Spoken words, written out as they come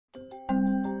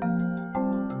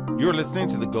You're listening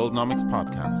to the Goldnomics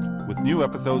Podcast, with new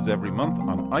episodes every month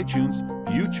on iTunes,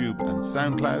 YouTube, and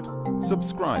SoundCloud.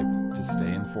 Subscribe to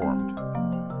stay informed.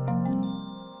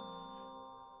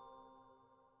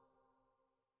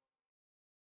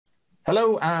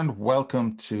 Hello and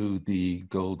welcome to the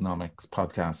Goldnomics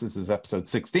Podcast. This is episode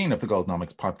 16 of the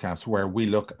Goldnomics Podcast, where we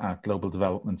look at global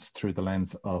developments through the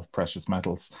lens of precious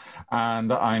metals.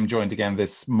 And I'm joined again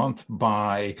this month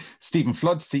by Stephen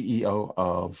Flood, CEO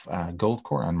of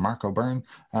Goldcore, and Mark O'Byrne,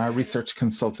 research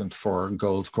consultant for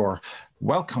Goldcore.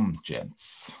 Welcome,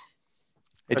 gents.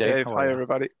 Hey, Dave. Hi,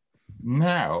 everybody.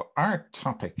 Now, our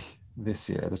topic this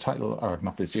year, the title, or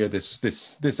not this year,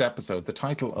 this episode, the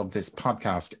title of this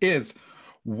podcast is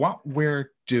what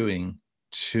we're doing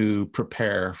to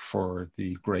prepare for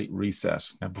the Great Reset.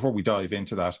 Now, before we dive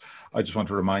into that, I just want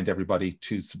to remind everybody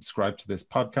to subscribe to this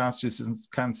podcast. You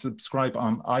can subscribe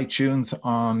on iTunes,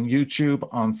 on YouTube,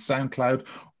 on SoundCloud,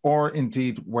 or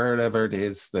indeed wherever it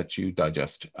is that you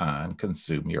digest and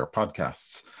consume your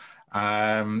podcasts.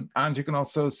 And you can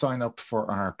also sign up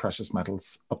for our precious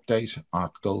metals update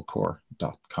at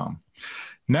goldcore.com.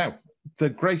 Now, the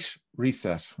Great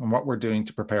Reset and what we're doing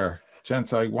to prepare.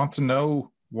 Gents, I want to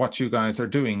know what you guys are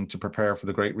doing to prepare for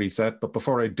the Great Reset. But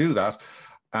before I do that,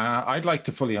 I'd like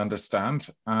to fully understand,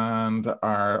 and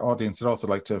our audience would also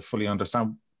like to fully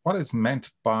understand, what is meant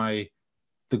by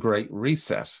the Great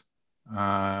Reset.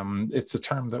 It's a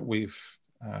term that we've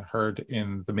heard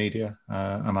in the media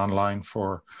and online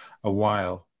for a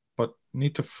while, but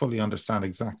need to fully understand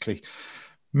exactly.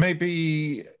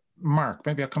 Maybe, Mark,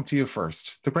 maybe I'll come to you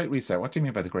first. The Great Reset, what do you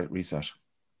mean by the Great Reset?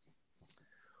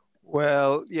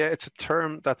 Well, yeah, it's a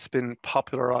term that's been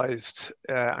popularized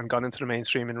and gone into the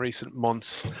mainstream in recent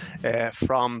months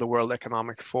from the World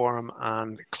Economic Forum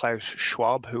and Klaus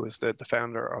Schwab, who is the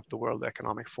founder of the World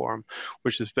Economic Forum,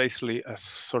 which is basically a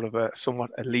sort of a somewhat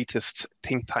elitist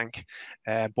think tank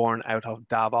born out of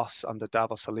Davos and the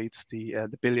Davos elites,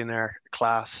 the billionaire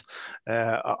class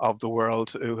of the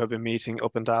world, who have been meeting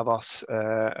up in Davos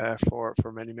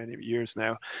for many years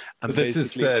now. And this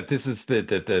is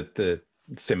the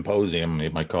symposium, you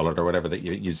might call it, or whatever, that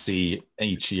you see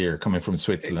each year coming from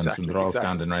Switzerland. Exactly, and they're all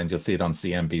standing around. You'll see it on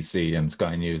CNBC and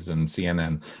Sky News and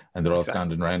CNN, and they're all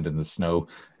standing around in the snow,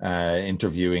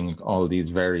 interviewing all these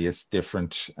various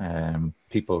different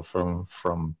people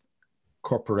from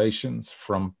corporations,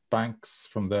 from banks,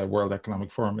 from the World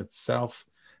Economic Forum itself.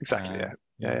 Exactly.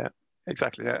 Yeah.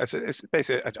 Exactly. Yeah. It's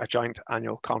basically a giant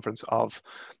annual conference of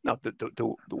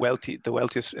the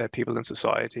wealthiest people in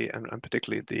society, and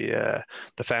particularly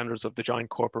the founders of the giant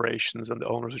corporations and the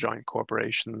owners of giant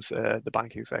corporations, the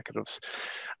bank executives,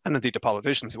 and indeed the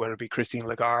politicians, whether it be Christine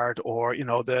Lagarde or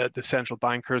the central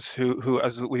bankers who,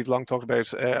 as we've long talked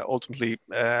about, ultimately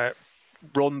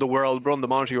run the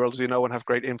monetary world, and have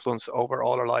great influence over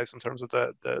all our lives in terms of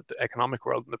the economic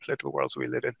world and the political worlds we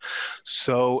live in.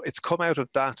 So it's come out of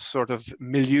that sort of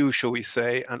milieu, shall we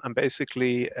say, and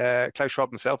basically Klaus Schwab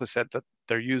himself has said that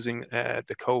they're using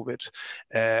the COVID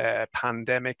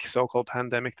pandemic, so-called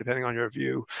pandemic, depending on your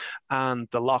view, and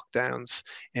the lockdowns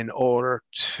in order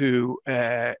to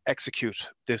execute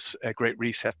this Great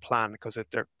Reset plan, because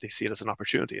they see it as an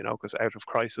opportunity, because out of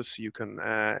crisis you can,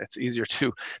 it's easier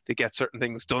to get certain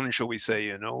things done, shall we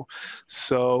say,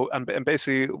 So, and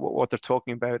basically what they're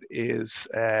talking about is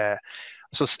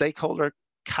so stakeholder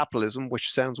capitalism,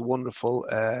 which sounds wonderful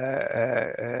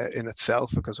in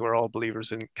itself, because we're all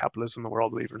believers in capitalism and we're all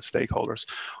believers in stakeholders,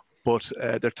 but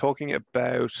they're talking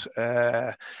about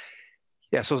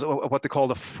so what they call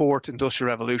the fourth industrial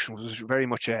revolution, which was very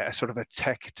much a sort of a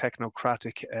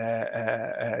technocratic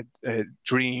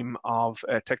dream of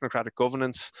technocratic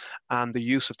governance and the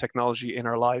use of technology in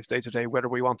our lives day to day, whether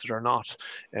we want it or not,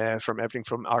 from everything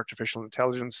from artificial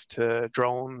intelligence to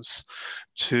drones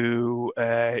to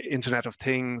Internet of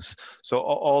Things. So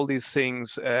all these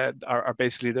things are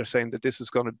basically, they're saying that this is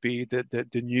going to be the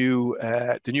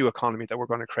new economy that we're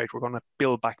going to create. We're going to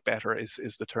build back better is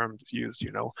the term that's used,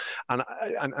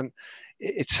 and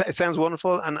it sounds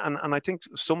wonderful, and I think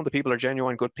some of the people are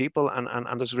genuine good people, and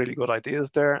there's really good ideas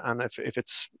there, and if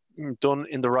it's done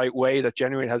in the right way that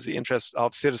genuinely has the interests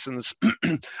of citizens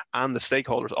and the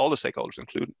stakeholders, all the stakeholders,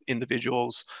 including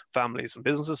individuals, families, and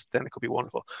businesses, then it could be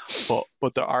wonderful.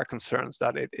 But there are concerns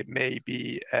that it may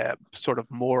be sort of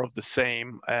more of the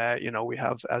same. We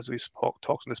have, as we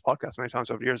talked in this podcast many times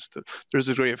over the years, there's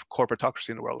a degree of corporatocracy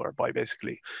in the world, whereby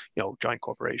basically, giant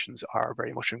corporations are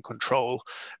very much in control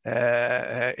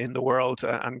in the world,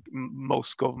 and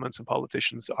most governments and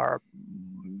politicians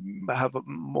have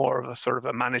more of a sort of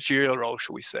a managerial role,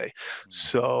 shall we say?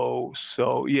 So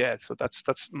yeah, so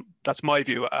that's my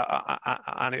view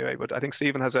anyway. But I think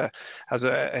Stephen has an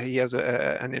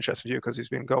interesting view because he's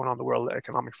been going on the World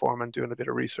Economic Forum and doing a bit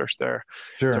of research there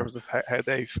in terms of how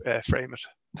they frame it.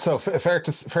 So fair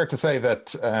to say that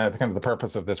the kind of the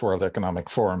purpose of this World Economic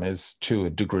Forum is to a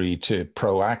degree to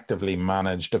proactively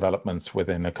manage developments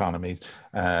within economies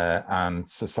and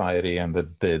society and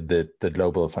the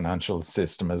global financial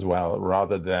system as well,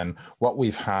 rather than what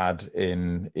we've had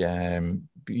in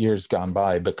years gone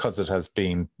by, because it has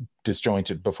been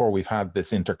disjointed. Before we've had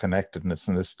this interconnectedness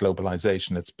and this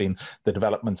globalization, the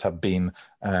developments have been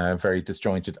very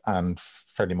disjointed and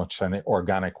fairly much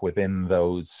organic within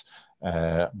those.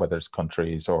 Whether it's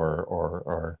countries and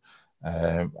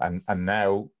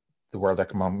now the World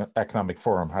Economic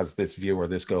Forum has this view or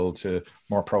this goal to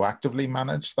more proactively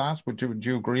manage that. Would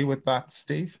you agree with that,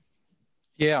 Steve?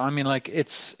 Yeah, I mean, like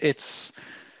it's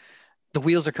the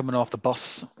wheels are coming off the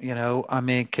bus. I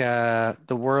mean, the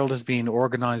world has been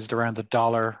organized around the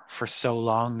dollar for so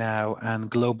long now, and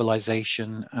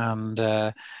globalization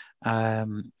and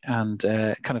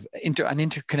kind of an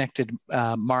interconnected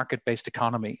market-based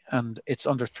economy, and it's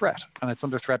under threat,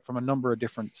 from a number of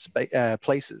different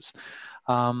places.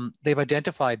 They've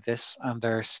identified this, and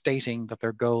they're stating that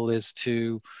their goal is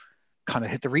to kind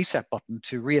of hit the reset button,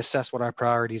 to reassess what our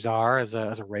priorities are as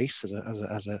a race, as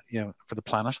a for the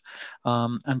planet,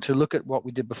 and to look at what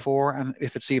we did before and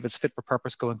see if it's fit for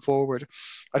purpose going forward.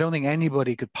 I don't think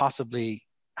anybody could possibly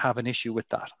have an issue with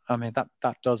that. I mean,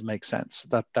 that does make sense.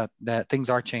 That things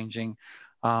are changing.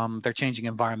 They're changing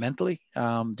environmentally,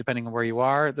 depending on where you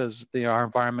are. Our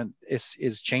environment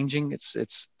is changing.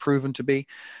 It's proven to be.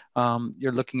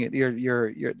 You're looking at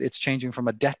it's changing from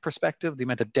a debt perspective. The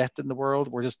amount of debt in the world,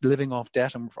 we're just living off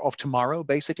debt and off tomorrow,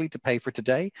 basically, to pay for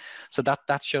today. So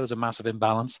that shows a massive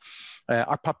imbalance.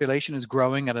 Our population is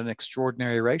growing at an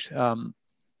extraordinary rate.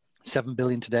 7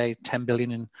 billion today, 10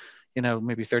 billion in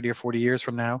maybe 30 or 40 years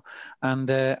from now, and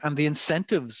the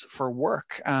incentives for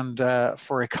work and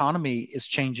for economy is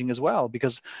changing as well,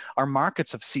 because our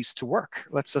markets have ceased to work.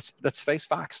 Let's face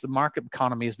facts. The market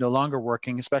economy is no longer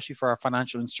working, especially for our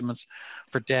financial instruments,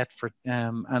 for debt,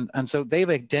 and so they've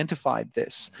identified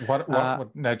this.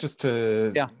 Now, just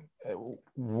to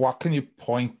what can you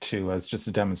point to as just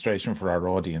a demonstration for our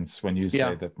audience when you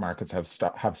say that markets have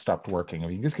stopped working? I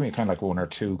mean, just give me kind of like one or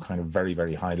two kind of very,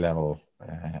 very high level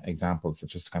examples that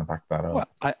just kind of back that up. Well,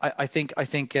 I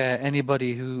think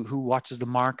anybody who watches the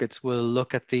markets will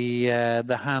look at the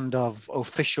hand of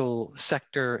official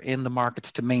sector in the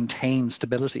markets to maintain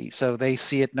stability. So they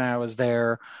see it now as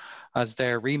their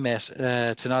remit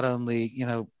to not only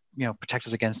protect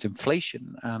us against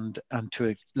inflation and to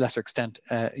a lesser extent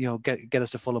get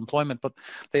us to full employment, but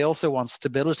they also want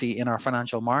stability in our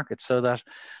financial markets, so that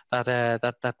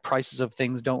prices of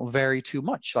things don't vary too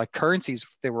much. Like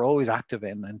currencies, they were always active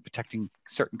in and protecting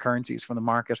certain currencies from the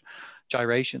market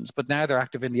gyrations, but now they're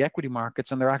active in the equity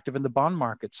markets and they're active in the bond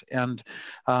markets. And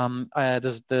there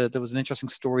was an interesting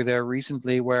story there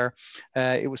recently where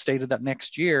it was stated that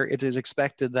next year it is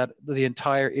expected that the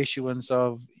entire issuance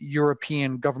of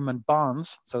European government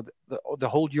bonds, so the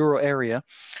whole euro area,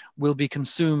 will be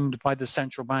consumed by the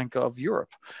Central Bank of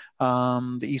Europe,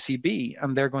 the ECB,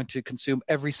 and they're going to consume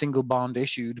every single bond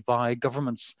issued by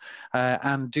governments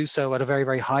and do so at a very,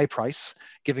 very high price,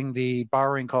 giving the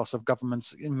borrowing costs of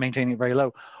governments maintaining it very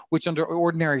low, which under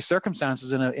ordinary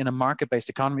circumstances in a market-based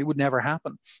economy would never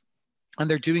happen. And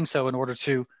they're doing so in order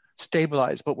to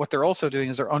stabilize. But what they're also doing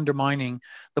is they're undermining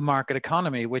the market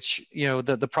economy, which,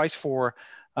 the price for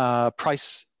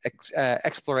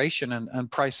exploration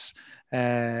and price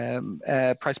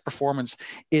performance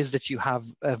is that you have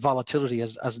volatility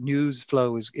as news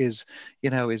flow is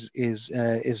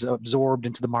absorbed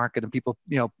into the market, and people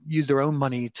use their own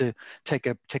money to take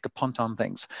a punt on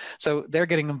things. So they're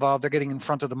getting involved. They're getting in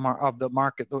front of the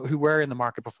market, who were in the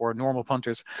market before, normal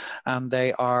punters, and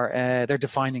they're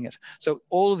defining it. So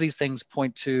all of these things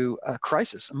point to a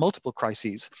crisis, multiple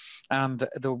crises, and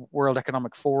the World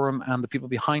Economic Forum and the people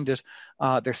behind it,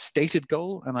 their stated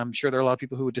goal, and I'm sure there are a lot of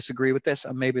people who would disagree with this,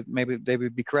 and maybe they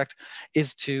would be correct,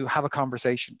 is to have a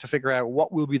conversation to figure out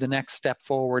what will be the next step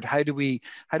forward. How do we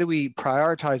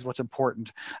prioritize what's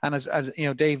important? And as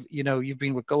Dave, you've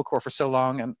been with Goldcore for so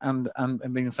long and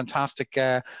being a fantastic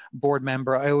board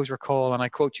member. I always recall, and I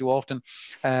quote you often,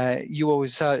 you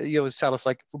always tell us,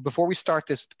 like, before we start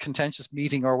this contentious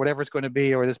meeting or whatever it's going to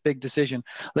be, or this big decision,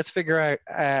 let's figure out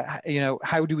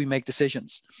how do we make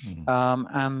decisions.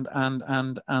 And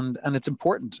it's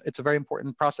important. It's a very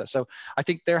important process. So I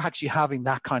think they're actually having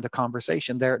that kind of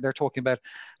conversation. They're talking about,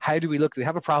 how do we look? We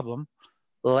have a problem.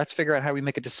 let's figure out how we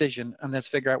make a decision, and let's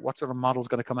figure out what sort of model is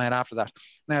going to come out after that.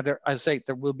 Now, I say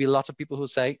there will be lots of people who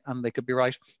say, and they could be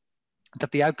right,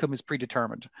 that the outcome is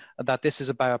predetermined, that this is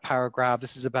about a power grab,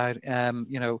 this is about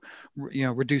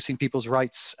reducing people's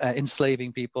rights,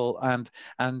 enslaving people, and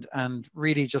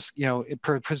really just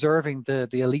preserving the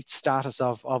elite status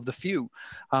of the few.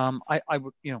 I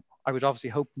would obviously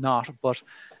hope not, but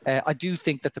I do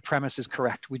think that the premise is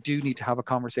correct. We do need to have a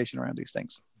conversation around these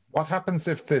things. What happens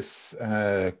if this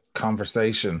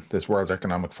conversation, this World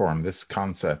Economic Forum, this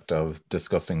concept of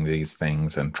discussing these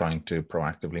things and trying to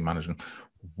proactively manage them,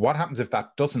 what happens if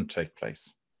that doesn't take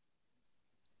place?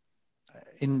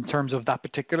 In terms of that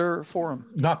particular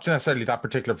forum? Not necessarily that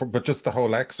particular forum, but just the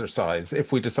whole exercise.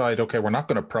 If we decide, okay, we're not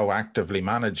going to proactively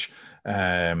manage,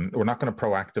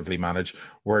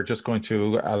 we're just going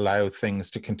to allow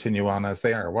things to continue on as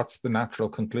they are. What's the natural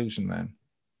conclusion then?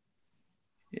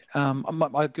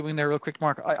 I'll go in there real quick,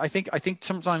 Mark. I think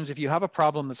sometimes if you have a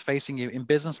problem that's facing you in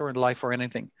business or in life or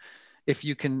anything, if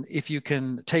you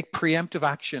can take preemptive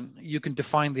action, you can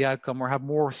define the outcome or have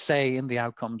more say in the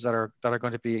outcomes that are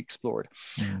going to be explored.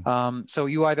 So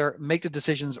you either make the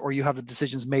decisions or you have the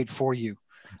decisions made for you.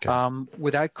 Okay.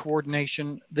 Without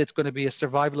coordination, that's going to be a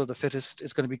survival of the fittest.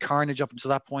 It's going to be carnage up until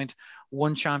that point.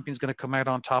 One champion is going to come out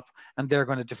on top, and they're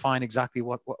going to define exactly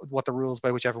what the rules by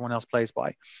which everyone else plays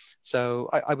by. So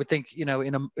I would think, in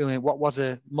what was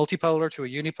a multipolar to a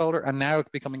unipolar, and now it's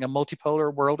becoming a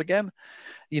multipolar world again.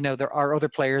 There are other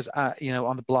players,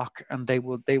 on the block, and they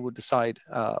will decide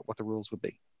what the rules would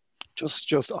be.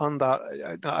 Just on that,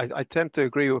 I tend to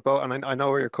agree with both, and I know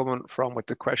where you're coming from with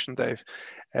the question, Dave.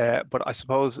 But I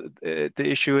suppose the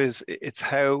issue is it's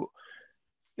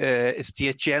the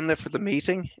agenda for the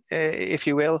meeting, if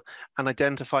you will, and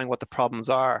identifying what the problems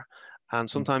are. And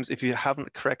sometimes if you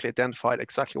haven't correctly identified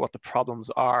exactly what the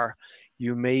problems are,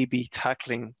 you may be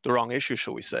tackling the wrong issue,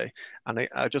 shall we say. And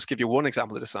I'll just give you one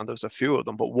example of this, and there's a few of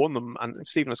them, but one of them, and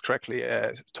Stephen has correctly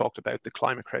talked about the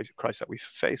climate crisis that we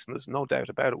face, and there's no doubt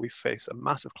about it, we face a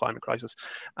massive climate crisis,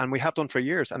 and we have done for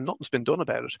years, and nothing's been done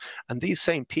about it. And these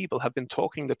same people have been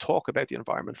talking the talk about the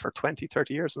environment for 20,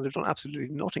 30 years, and they've done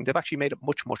absolutely nothing. They've actually made it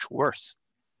much, much worse.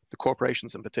 The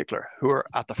corporations in particular, who are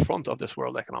at the front of this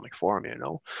World Economic Forum,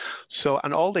 So,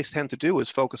 and all they tend to do is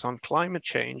focus on climate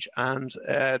change and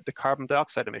the carbon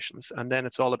dioxide emissions. And then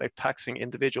it's all about taxing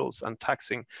individuals and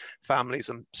taxing families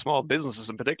and small businesses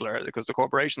in particular, because the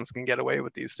corporations can get away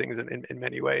with these things in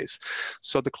many ways.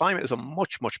 So the climate is a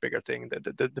much, much bigger thing.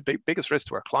 The biggest risk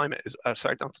to our climate is, not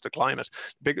to the climate,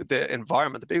 the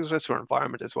environment. The biggest risk to our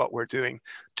environment is what we're doing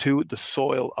to the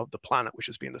soil of the planet, which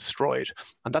is being destroyed.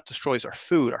 And that destroys our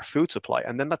food supply,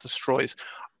 and then that destroys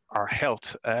our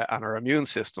health and our immune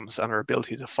systems and our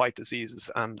ability to fight diseases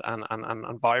and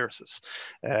viruses.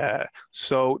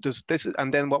 So there's this,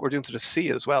 and then what we're doing to the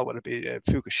sea as well, whether it be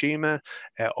Fukushima,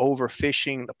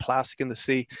 overfishing, the plastic in the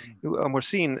sea, and we're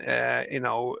seeing, I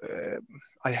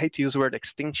hate to use the word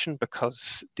extinction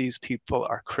because these people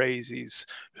are crazies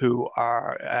who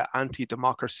are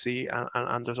anti-democracy,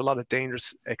 and there's a lot of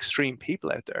dangerous, extreme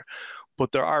people out there.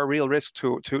 But there are real risks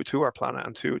to our planet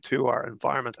and to our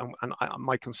environment. And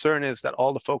my concern is that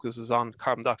all the focus is on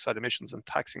carbon dioxide emissions and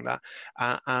taxing that.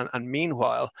 And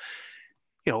meanwhile,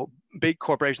 big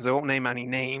corporations, I won't name any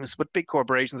names, but big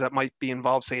corporations that might be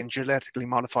involved, say, in genetically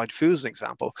modified foods, an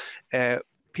example,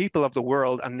 people of the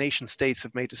world and nation states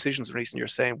have made decisions in recent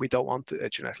years saying we don't want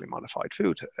genetically modified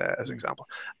food, as an example.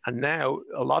 And now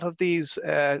a lot of these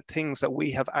things that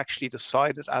we have actually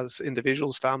decided as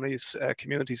individuals, families,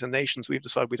 communities and nations, we've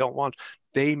decided we don't want,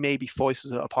 they may be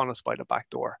foisted upon us by the back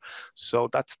door. So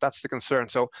that's the concern.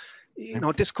 So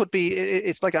this could be,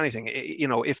 it's like anything,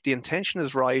 if the intention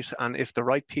is right and if the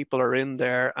right people are in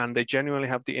there and they genuinely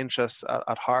have the interests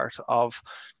at heart of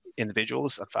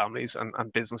individuals and families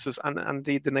and businesses and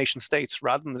the nation states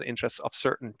rather than the interests of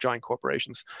certain giant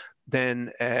corporations, then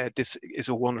this is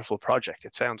a wonderful project.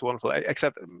 It sounds wonderful,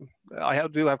 except I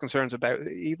do have concerns about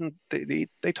even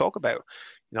they talk about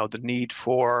the need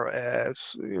for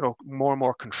more and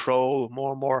more control,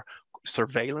 more and more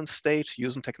surveillance state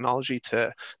using technology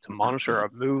to monitor our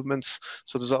movements.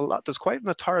 So there's quite an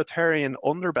authoritarian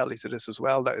underbelly to this as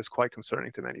well that is quite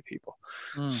concerning to many people.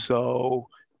 So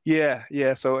yeah.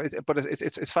 So,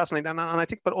 it's fascinating, and I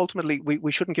think, but ultimately,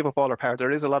 we shouldn't give up all our power.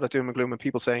 There is a lot of doom and gloom, and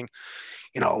people saying,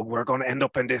 we're going to end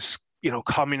up in this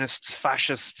communists,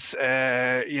 fascists,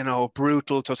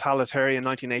 brutal totalitarian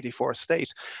 1984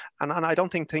 state. And I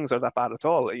don't think things are that bad at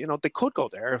all. They could go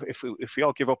there if we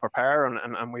all give up our power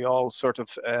and we all sort of,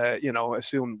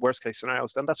 assume worst case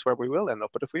scenarios, then that's where we will end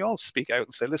up. But if we all speak out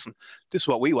and say, listen, this is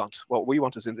what we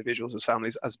want as individuals, as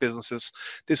families, as businesses,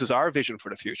 this is our vision for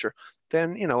the future,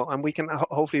 then, and we can,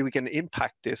 hopefully we can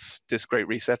impact this great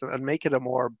reset and make it a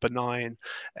more benign,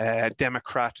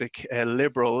 democratic,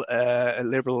 liberal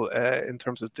in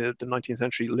terms of the 19th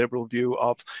century liberal view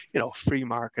of, free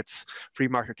markets, free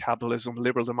market capitalism,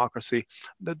 liberal democracy,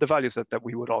 the values that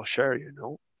we would all share,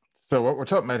 So what we're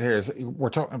talking about here is we're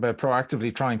talking about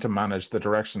proactively trying to manage the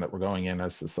direction that we're going in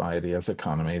as society, as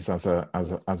economies, as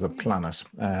a planet,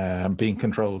 being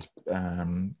controlled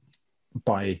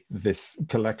by this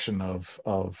collection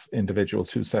of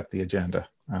individuals who set the agenda.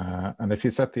 And if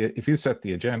you set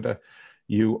the agenda,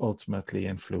 you ultimately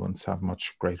have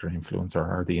much greater influence, or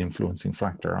are the influencing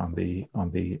factor on the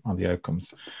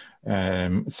outcomes.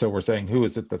 So we're saying, who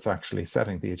is it that's actually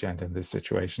setting the agenda in this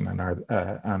situation, and are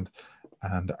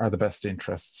the best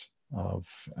interests of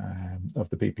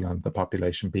the people and the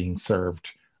population being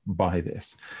served by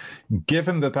this?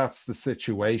 Given that that's the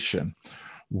situation,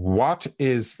 what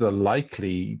is the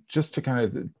likely, just to kind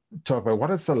of talk about,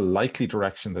 what is the likely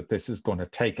direction that this is going to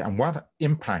take, and what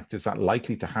impact is that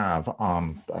likely to have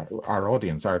on our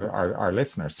audience, our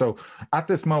listeners? So at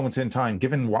this moment in time,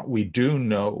 given what we do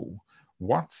know,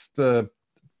 what's the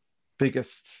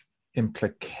biggest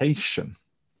implication?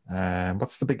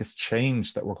 What's the biggest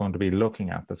change that we're going to be looking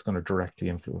at that's going to directly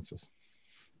influence us?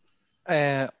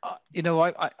 It's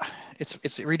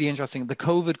really interesting. The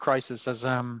COVID crisis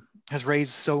has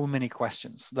raised so many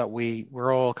questions that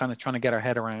we're all kind of trying to get our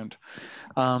head around.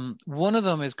 One of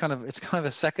them is kind of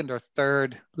a second or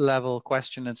third level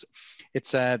question. It's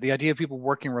the idea of people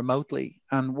working remotely,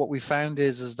 and what we found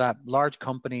is that large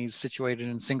companies situated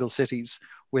in single cities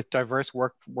with diverse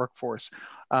workforce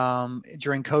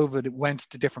during COVID went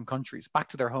to different countries, back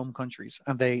to their home countries,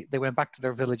 and they went back to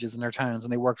their villages and their towns,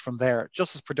 and they worked from there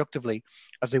just as productively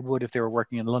as they would if they were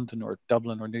working in London or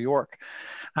Dublin or New York.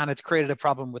 And it's created a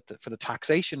problem for the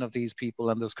taxation of these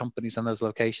people and those companies and those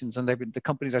locations. And the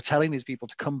companies are telling these people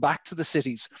to come back to the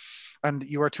cities, and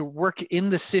you are to work in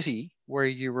the city where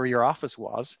your office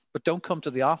was, but don't come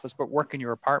to the office, but work in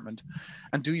your apartment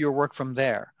and do your work from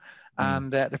there.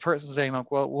 And the person's saying, like,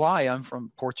 well, why? I'm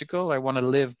from Portugal. I want to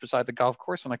live beside the golf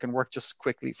course, and I can work just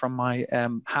quickly from my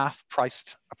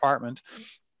half-priced apartment.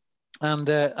 And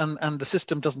the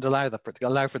system doesn't allow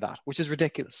for that, which is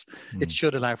ridiculous. It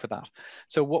should allow for that.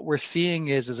 So what we're seeing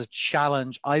is a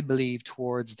challenge, I believe,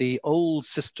 towards the old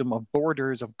system of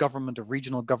borders, of government, of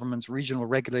regional governments, regional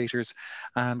regulators,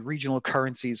 and regional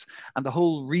currencies, and the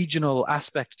whole regional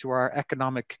aspect to our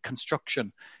economic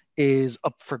construction is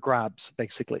up for grabs,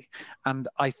 basically. And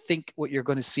I think what you're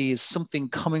going to see is something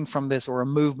coming from this, or a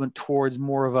movement towards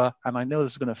more of a, and I know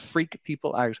this is going to freak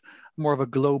people out, more of a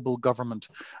global government,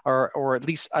 or at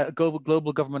least a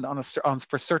global government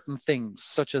for certain things,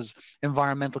 such as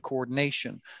environmental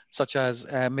coordination, such as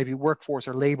maybe workforce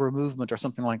or labor movement or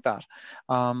something like that.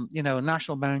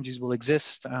 National boundaries will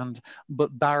exist,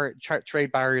 but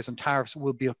trade barriers and tariffs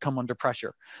will come under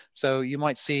pressure. So you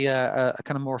might see a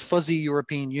kind of more fuzzy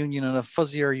European Union and a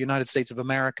fuzzier United States of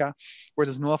America, where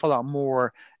there's an awful lot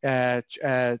more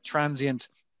transient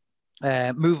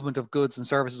movement of goods and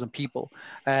services and people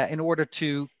in order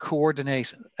to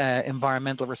coordinate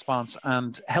environmental response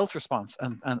and health response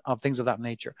and of things of that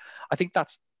nature. I think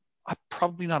that's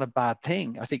probably not a bad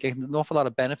thing. I think an awful lot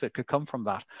of benefit could come from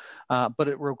that, but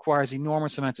it requires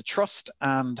enormous amounts of trust,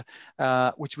 and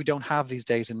which we don't have these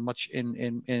days in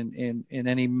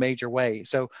any major way.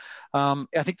 So I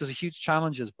think there's huge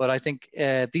challenges, but I think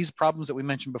these problems that we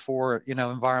mentioned before,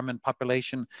 environment,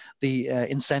 population, the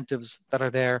incentives that are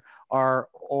there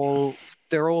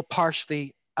they're all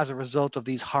partially as a result of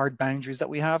these hard boundaries that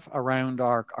we have around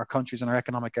our countries and our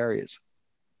economic areas.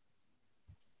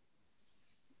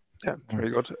 Yeah, very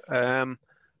good.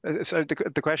 So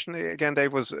the question again,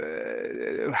 Dave, was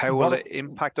how will it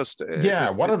impact us?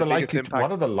 What are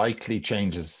the likely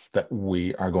changes that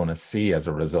we are going to see as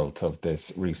a result of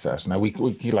this reset? Now,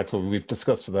 we've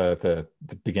discussed for the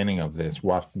beginning of this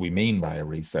what we mean by a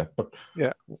reset, but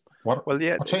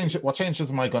what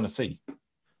changes am I going to see?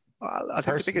 Well, I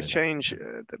think the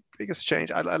biggest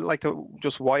change, I'd like to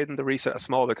just widen the reset a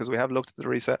small bit, because we have looked at the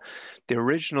reset. The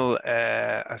original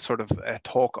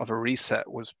talk of a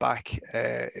reset was back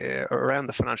around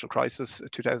the financial crisis,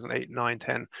 2008, 9,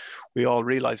 10. We all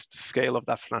realized the scale of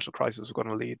that financial crisis was going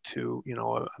to lead to,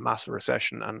 a massive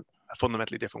recession, and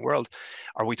fundamentally different world,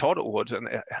 or we thought it would, and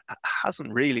it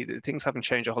hasn't really. Things haven't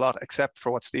changed a whole lot, except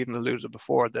for what Stephen alluded to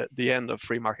before, the end of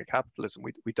free market capitalism.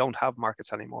 We don't have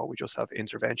markets anymore. We just have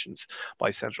interventions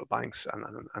by central banks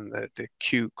and the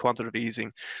quantitative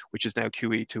easing, which is now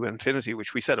QE to infinity,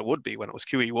 which we said it would be when it was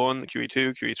QE1,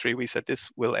 QE2, QE3. We said this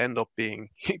will end up being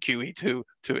QE2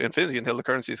 to infinity until the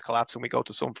currencies collapse and we go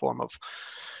to some form of,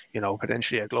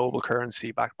 potentially a global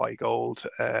currency backed by gold,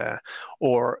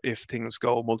 or if things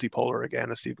go multipolar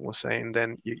again, as Stephen was saying,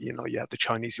 then you have the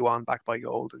Chinese yuan backed by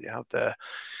gold, and you have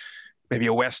maybe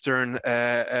a Western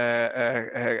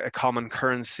a common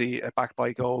currency backed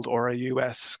by gold, or a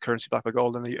US currency backed by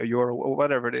gold and a euro, or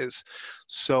whatever it is.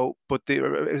 So, but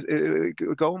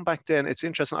going back then, it's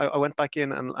interesting. I went back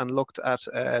in and looked at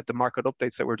the market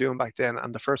updates that we're doing back then,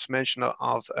 and the first mention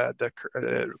of the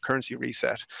currency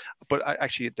reset, but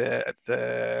actually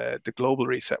the global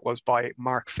reset was by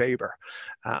Mark Faber.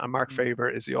 And Mark Faber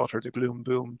is the author of the Gloom,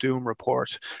 Boom, Doom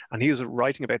report, and he was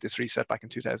writing about this reset back in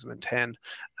 2010.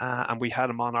 And we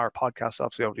had him on our podcast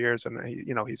obviously over the years, and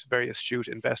he's a very astute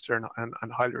investor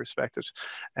and highly respected.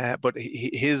 But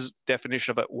his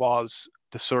definition of it was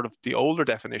the older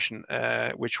definition,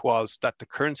 which was that the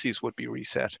currencies would be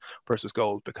reset versus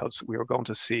gold, because we were going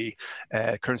to see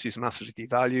currencies massively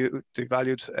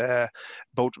devalued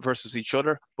both versus each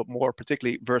other, but more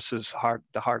particularly versus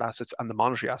the hard assets and the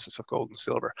monetary assets of gold and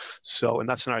silver. So in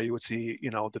that scenario, you would see,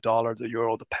 the dollar, the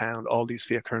euro, the pound, all these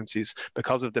fiat currencies,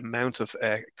 because of the amount of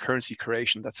currency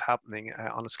creation that's happening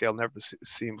on a scale never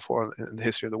seen before in the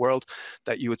history of the world,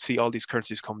 that you would see all these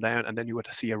currencies come down, and then you would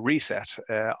see a reset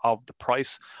of the price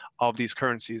of these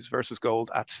currencies versus gold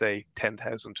at, say,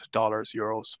 $10,000,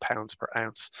 euros, pounds per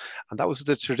ounce. And that was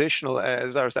the traditional,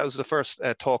 that was the first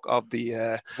talk of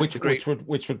the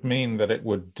which would mean that it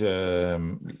would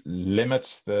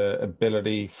limit the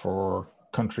ability for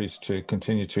countries to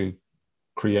continue to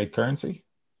create currency.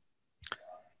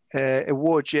 It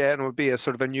would, yeah, and it would be a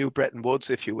sort of a new Bretton Woods,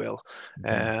 if you will,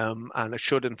 and it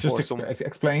should enforce. Just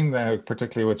explain now,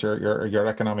 particularly with your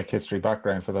economic history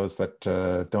background, for those that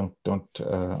don't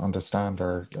understand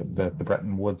or the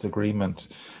Bretton Woods Agreement.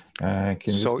 Can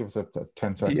you just give us a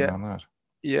 10-second on that?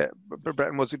 Yeah,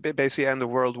 Bretton Woods, basically end of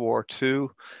World War II,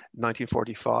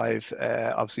 1945.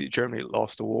 Obviously, Germany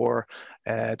lost the war.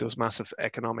 There was massive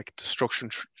economic destruction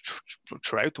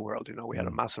throughout the world. We had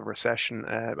a massive recession,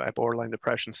 a borderline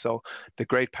depression. So the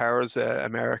great powers,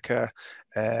 America,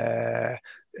 the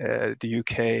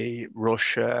UK,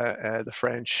 Russia, the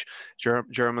French,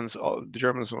 Germans. The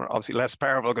Germans were obviously less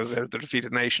powerful because they're the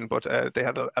defeated nation, but they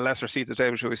had a lesser seat at the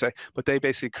table, shall we say. But they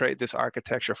basically create this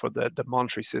architecture for the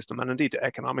monetary system and indeed the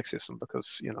economic system,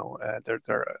 because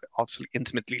they're obviously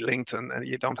intimately linked, and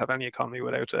you don't have any economy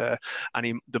without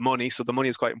the money. So the money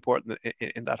is quite important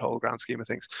in that whole grand scheme of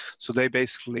things. So they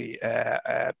basically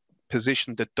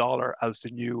positioned the dollar as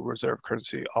the new reserve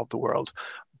currency of the world,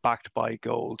 backed by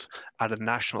gold at a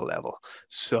national level.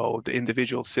 So the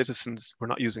individual citizens were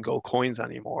not using gold coins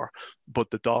anymore,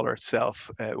 but the dollar itself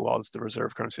was the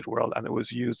reserve currency of the world, and it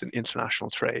was used in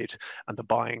international trade and the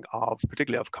buying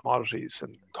particularly of commodities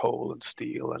and coal and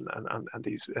steel and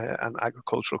these and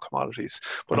agricultural commodities,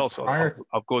 but also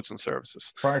of goods and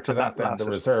services. Prior to that, then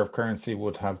the reserve currency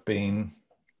would have been.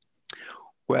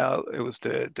 Well, it was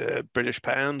the British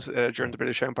pound during the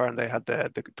British Empire, and they had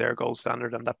their gold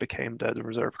standard, and that became the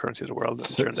reserve currency of the world.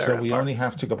 So we only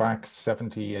have to go back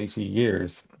 70, 80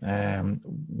 years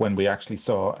when we actually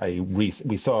saw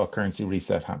a currency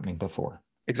reset happening before.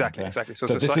 Exactly, exactly. So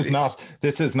this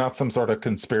is not some sort of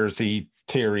conspiracy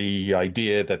theory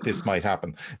idea that this might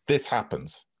happen. This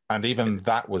happens. And even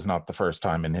that was not the first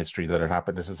time in history that it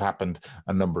happened. It has happened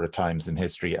a number of times in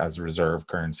history as reserve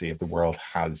currency of the world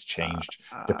has changed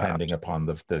depending upon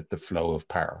the flow of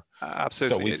power.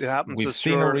 Absolutely. So we've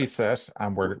seen a reset,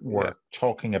 and we're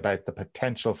talking about the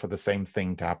potential for the same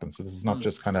thing to happen. So this is not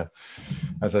just kind of,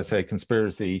 as I say,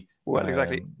 conspiracy. Well,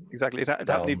 exactly. It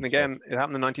happened even again. It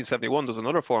happened in 1971. There's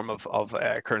another form of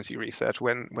currency reset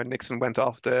when Nixon went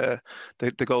off the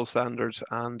gold standard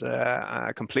and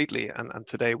completely. And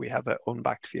today we have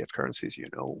unbacked fiat currencies,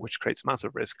 which creates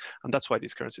massive risk. And that's why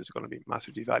these currencies are going to be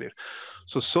massively devalued.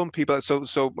 So some people,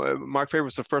 Mark Faber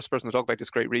was the first person to talk about this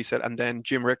great reset, and then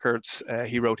Jim Rickards,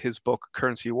 he wrote his book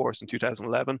Currency Wars in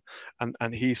 2011,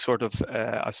 and he sort of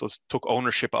I suppose took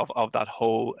ownership of that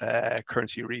whole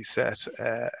currency reset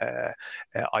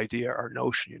idea or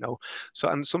notion. So,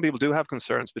 and some people do have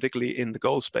concerns, particularly in the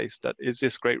gold space, that is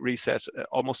this great reset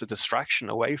almost a distraction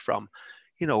away from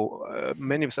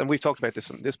many of us, and we've talked about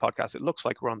this on this podcast, it looks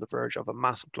like we're on the verge of a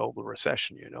massive global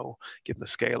recession, given the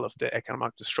scale of the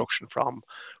economic destruction from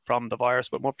the virus,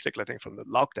 but more particularly, I think, from the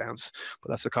lockdowns. But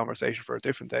that's a conversation for a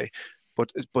different day.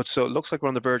 But so it looks like we're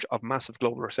on the verge of massive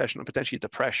global recession and potentially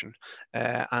depression.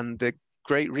 And the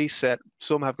Great Reset,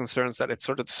 some have concerns that it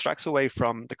sort of distracts away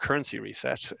from the currency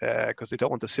reset because they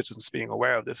don't want the citizens being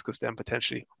aware of this, because then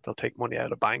potentially they'll take money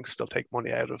out of banks, they'll take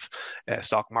money out of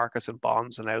stock markets and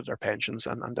bonds and out of their pensions,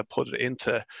 and they'll put it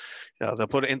into,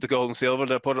 gold and silver.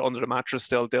 They'll put it under the mattress.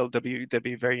 They'll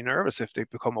be very nervous if they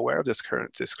become aware of this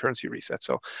currency reset.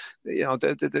 So, but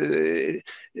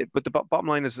the bottom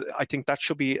line is, I think that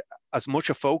should be as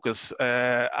much a focus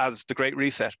as the Great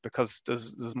Reset, because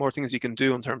there's more things you can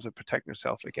do in terms of protecting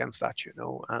yourself against that,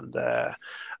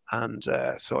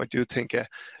 so I do think there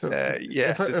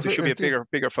should be a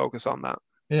bigger focus on that.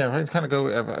 Yeah, if I kind of go,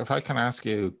 if I can ask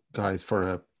you guys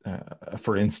for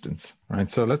for instance, right?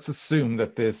 So let's assume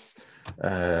that this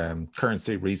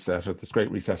currency reset or this Great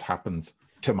Reset happens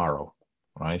tomorrow,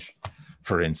 right?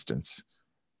 For instance,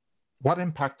 what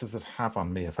impact does it have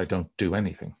on me if I don't do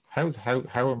anything? How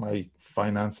are my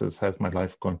finances? How's my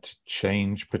life going to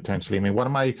change potentially? I mean, what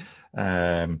am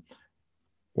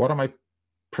I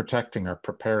protecting or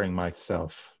preparing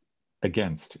myself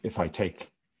against if I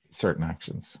take certain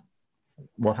actions?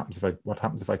 What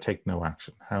happens if I take no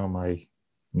action? How am I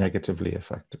negatively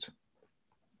affected?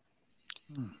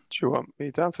 Do you want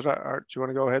me to answer that, or do you want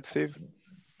to go ahead, Steve?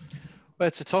 Well,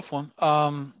 it's a tough one.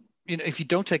 If you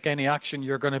don't take any action,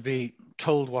 you're going to be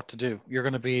told what to do. You're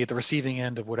going to be at the receiving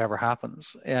end of whatever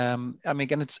happens. Again,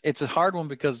 it's a hard one,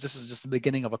 because this is just the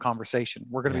beginning of a conversation.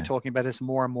 We're going to be talking about this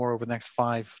more and more over the next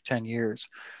 5-10 years.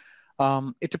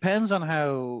 It depends on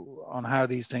how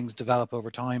these things develop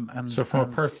over time. And so, from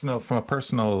a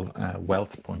personal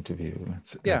wealth point of view,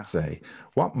 let's say,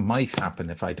 what might happen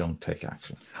if I don't take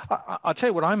action? I'll tell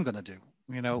you what I'm going to do,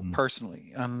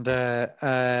 personally, and.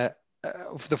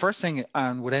 The first thing,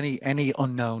 and with any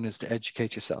unknown, is to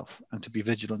educate yourself and to be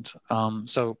vigilant.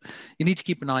 So you need to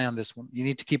keep an eye on this one. You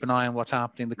need to keep an eye on what's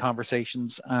happening, the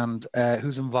conversations, and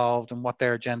who's involved and what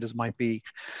their agendas might be.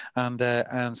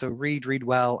 And so read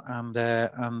well,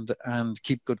 and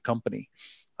keep good company.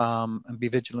 And be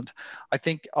vigilant. I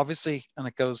think, obviously, and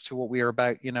it goes to what we are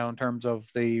about, in terms of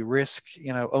the risk,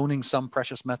 owning some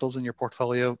precious metals in your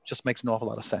portfolio just makes an awful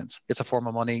lot of sense. It's a form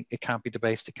of money. It can't be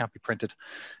debased. It can't be printed.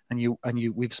 And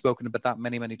we've spoken about that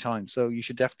many, many times. So you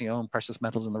should definitely own precious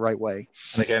metals in the right way.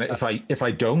 And again, if I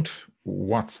don't,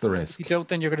 what's the risk? If you don't,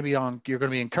 then you're going to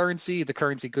be in currency. The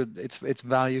currency its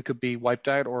value could be wiped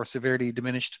out or severely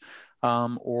diminished.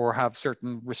 Or have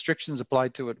certain restrictions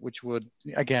applied to it, which would,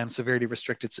 again, severely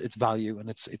restrict its value and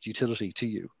its utility to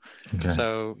you. Okay.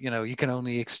 So, you can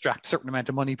only extract a certain amount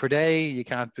of money per day. You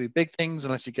can't do big things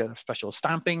unless you get a special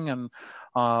stamping and,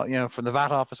 from the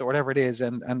VAT office or whatever it is,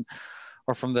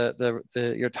 or from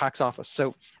your tax office.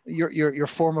 So your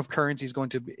form of currency is going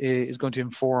to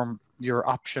inform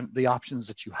the options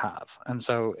that you have. And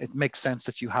so it makes sense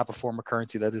that you have a form of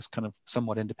currency that is kind of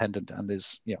somewhat independent and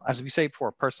is, as we say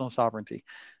before, personal sovereignty.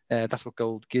 That's what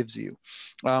gold gives you.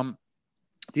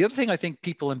 The other thing I think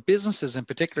people in businesses in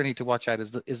particular need to watch out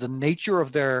is the nature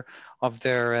of their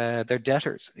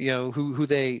debtors,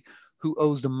 who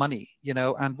owes them money,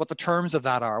 and what the terms of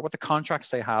that are, what the contracts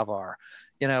they have are.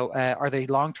 Are they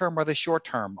long-term? Are they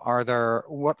short-term? Are there,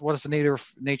 what is the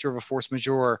nature of a force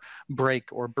majeure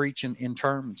break or breach in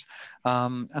terms?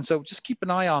 And so just keep an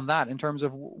eye on that in terms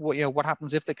of what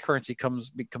happens if the currency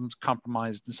becomes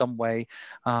compromised in some way.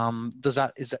 Is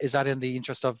that in the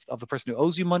interest of the person who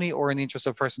owes you money, or in the interest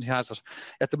of the person who has it?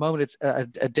 At the moment, it's a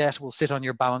debt will sit on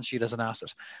your balance sheet as an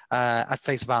asset at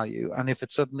face value. And if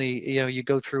it's suddenly, you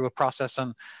go through a process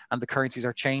and the currencies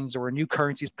are changed, or a new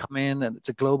currency's come in and it's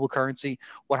a global currency,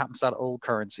 what happens to that old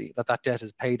currency that debt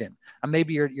is paid in? And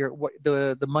maybe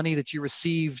the money that you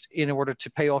received in order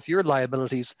to pay off your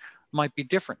liabilities might be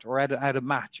different or out of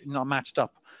match, not matched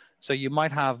up. So you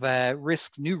might have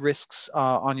new risks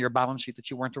on your balance sheet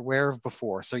that you weren't aware of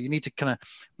before. So you need to kind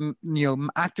of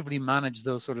actively manage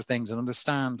those sort of things and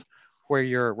understand where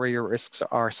your risks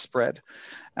are spread.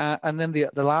 And then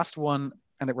the last one,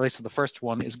 and it relates to the first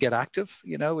one, is get active.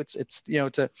 It's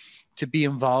to be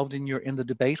involved in the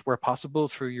debate where possible,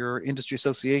 through your industry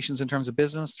associations in terms of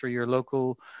business, through your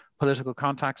local political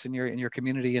contacts in your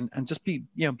community, and just be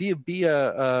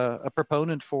a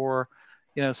proponent for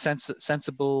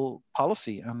sensible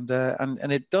policy. And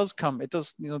it does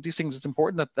these things, it's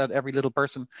important that every little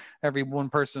person, every one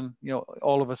person,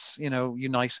 all of us,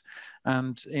 unite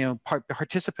and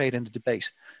participate in the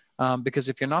debate. Because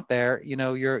if you're not there,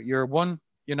 you're one,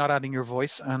 you're not adding your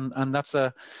voice, and that's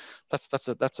a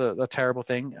terrible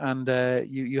thing, and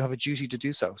you have a duty to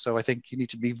do so. So I think you need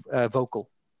to be vocal.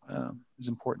 Is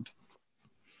important.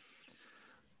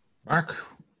 Mark?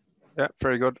 Yeah,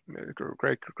 very good.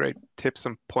 Great tips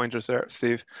and pointers there,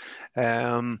 Steve.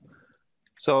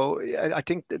 So I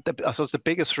think I suppose the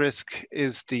biggest risk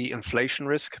is the inflation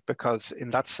risk, because in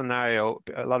that scenario,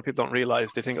 a lot of people don't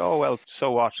realize. They think, oh, well,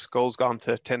 so what? Gold's gone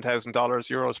to $10,000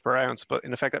 euros per ounce. But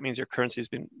in effect, that means your currency has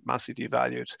been massively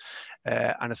devalued.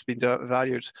 And it's been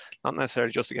devalued not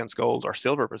necessarily just against gold or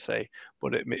silver per se,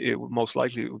 but it most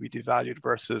likely will be devalued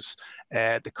versus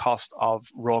the cost of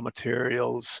raw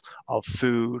materials, of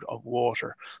food, of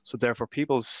water. So therefore,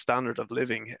 people's standard of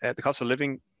living, the cost of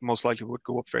living most likely would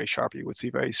go up very sharply. You would see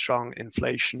very strong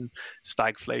inflation,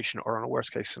 stagflation, or in a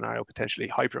worst case scenario, potentially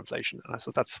hyperinflation. And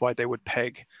so that's why they would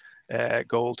peg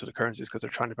gold to the currencies, because they're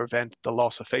trying to prevent the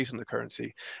loss of faith in the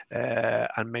currency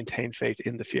and maintain faith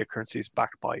in the fiat currencies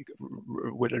backed by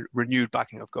with a renewed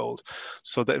backing of gold.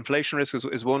 So the inflation risk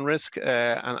is one risk,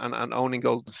 and owning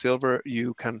gold and silver,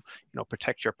 you can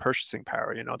protect your purchasing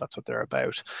power. That's what they're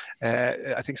about.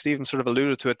 I think Stephen sort of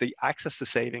alluded to it, the access to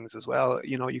savings as well.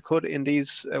 You could, in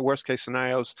these worst case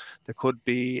scenarios, there could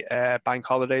be bank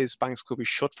holidays. Banks could be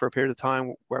shut for a period of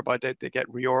time, whereby they get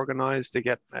reorganized, they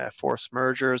get forced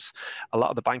mergers. A lot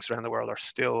of the banks around the world are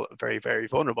still very, very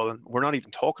vulnerable, and we're not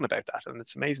even talking about that. And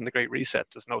it's amazing, the Great Reset,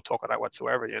 there's no talk of that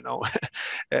whatsoever,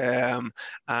 and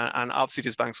obviously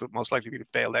these banks would most likely be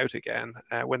bailed out again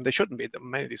when they shouldn't be.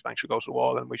 Many of these banks should go to the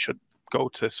wall, and we should go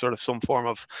to sort of some form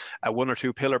of one or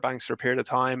two pillar banks for a period of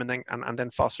time, and then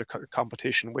foster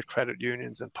competition with credit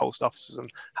unions and post offices,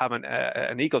 and having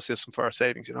an ecosystem for our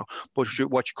savings. But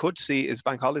what you could see is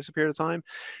bank holidays a period of time.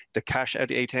 The cash out of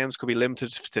the ATMs could be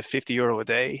limited to €50 a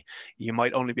day. You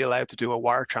might only be allowed to do a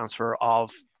wire transfer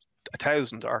of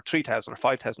 1,000 or 3,000 or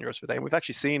 5,000 euros per day. And we've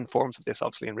actually seen forms of this,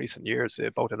 obviously, in recent years,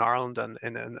 both in Ireland and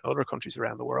in other countries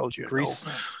around the world. Greece.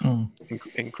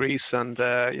 In Greece, and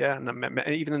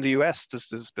and even in the US,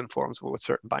 there's been forms with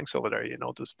certain banks over there.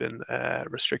 There's been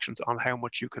restrictions on how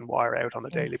much you can wire out on a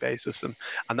daily basis, and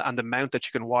the amount that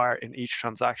you can wire in each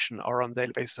transaction or on a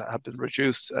daily basis have been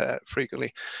reduced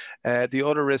frequently. The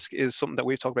other risk is something that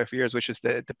we've talked about for years, which is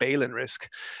the bail-in risk,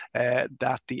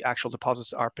 that the actual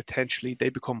deposits are potentially, they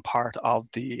become part of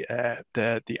the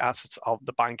assets of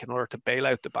the bank in order to bail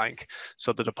out the bank.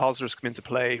 So the depositors come into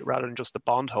play rather than just the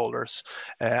bondholders,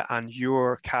 and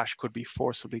your cash could be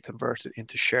forcibly converted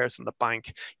into shares in the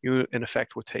bank. You, in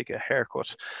effect, would take a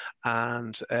haircut.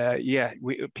 And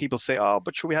people say, oh,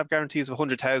 but should we have guarantees of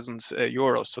 100,000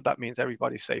 euros? So that means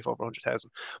everybody's safe over 100,000.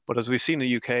 But as we've seen in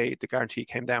the UK, the guarantee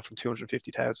came down from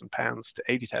 £250,000 to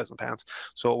 £80,000.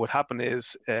 So what would happen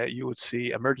is you would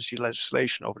see emergency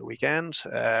legislation over the weekend,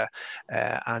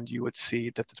 and you would see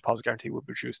that the deposit guarantee would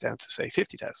be reduced down to, say,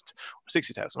 50,000 or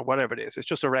 60,000 or whatever it is. It's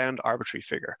just a round arbitrary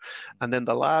figure. And then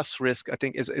the last risk, I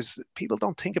think, is people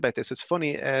don't think about this. It's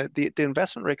funny. The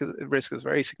investment risk is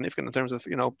very significant in terms of,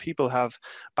 people have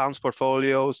balanced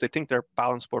portfolios. They think they're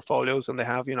balanced portfolios, and they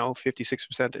have,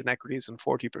 56% in equities and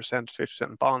 50%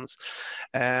 in bonds.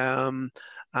 And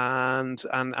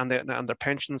their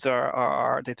pensions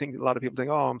are they think, a lot of people think,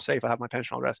 oh, I'm safe, I have my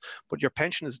pension, all the rest. But your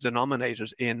pension is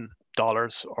denominated in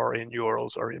dollars or in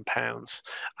euros or in pounds,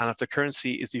 and if the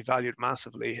currency is devalued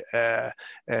massively,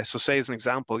 so say as an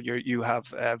example, you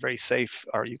have a very safe,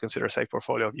 or you consider a safe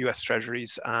portfolio of US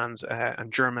Treasuries and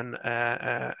German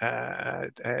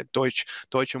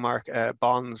Deutsche Mark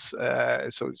bonds,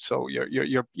 so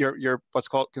you're what's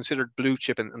considered blue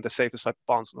chip and the safest type of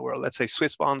bonds in the world. Let's say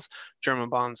Swiss bonds, German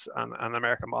bonds, and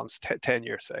American bonds, 10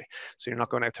 years, say. So you're not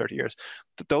going out 30 years.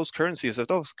 Those currencies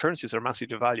are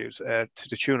massively devalued to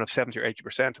the tune of 70 or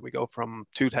 80%, and we go from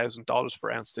 $2,000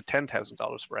 per ounce to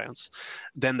 $10,000 per ounce.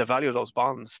 Then the value of those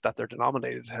bonds that they're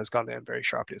denominated has gone down very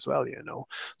sharply as well.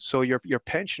 So your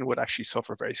pension would actually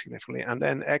suffer very significantly, and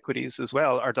then equities as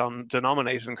well are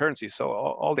denominated in currencies. So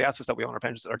all the assets that we own, our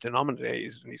pensions, are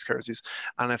denominated in these currencies,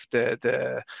 and if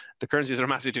the currencies are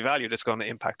massively devalued, it's going to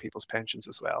impact people's pensions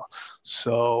as well.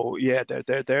 So yeah,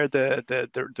 they're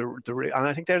and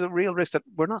I think they're the real risk that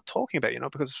we're not talking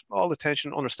about, because all the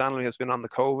attention, understandably, has been on the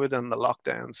COVID and the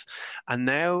lockdowns, and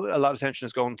now a lot of attention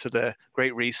is going to the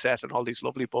Great Reset and all these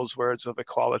lovely buzzwords of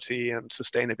equality and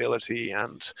sustainability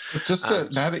and. But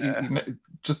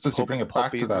just as you bring it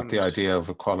back to that, the idea of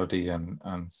equality and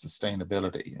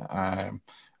sustainability.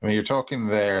 You're talking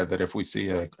there that if we see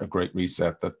a Great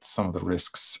Reset, that some of the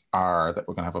risks are that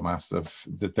we're going to have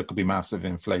that there could be massive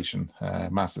inflation,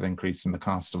 massive increase in the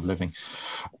cost of living.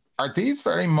 Are these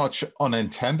very much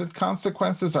unintended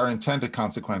consequences or intended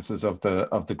consequences of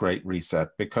the Great Reset?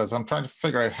 Because I'm trying to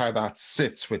figure out how that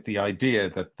sits with the idea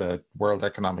that the World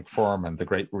Economic Forum and the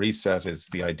Great Reset is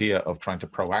the idea of trying to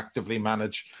proactively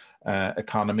manage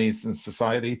economies and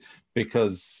society.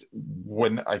 Because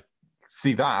when I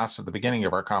see that at the beginning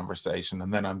of our conversation,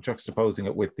 and then I'm juxtaposing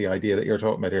it with the idea that you're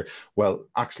talking about here. Well,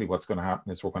 actually, what's going to happen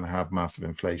is we're going to have massive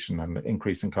inflation and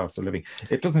increase in cost of living.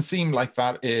 It doesn't seem like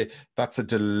that's a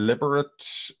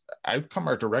deliberate outcome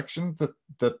or direction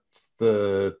that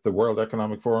the World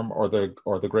Economic Forum or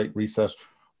the Great Reset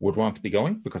would want to be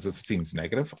going, because it seems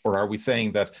negative. Or are we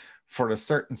saying that for a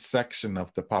certain section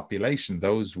of the population,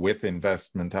 those with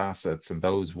investment assets and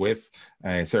those with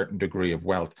a certain degree of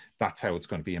wealth, that's how it's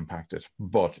going to be impacted,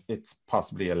 but it's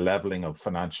possibly a leveling of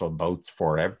financial boats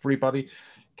for everybody?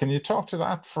 Can you talk to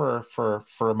that for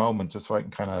a moment, just so I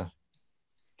can kind of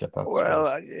get that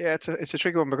straight? Yeah, it's a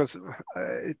tricky one, because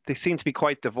they seem to be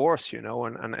quite divorced, and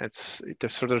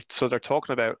they're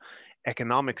talking about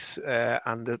economics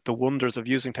and the wonders of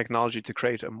using technology to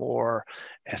create a more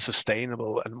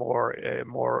sustainable and more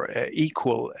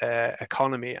equal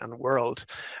economy and world.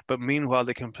 But meanwhile,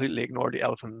 they completely ignore the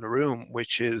elephant in the room,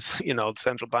 which is, the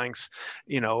central banks,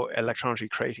 electronically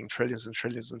creating trillions and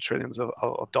trillions and trillions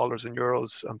of dollars and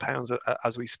euros and pounds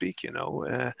as we speak,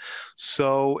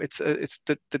 So it's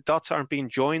the dots aren't being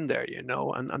joined there,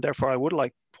 and therefore I would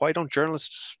like, why don't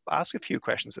journalists ask a few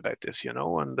questions about this,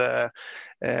 and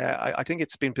I think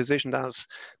it's been positioned as,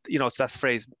 it's that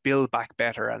phrase, build back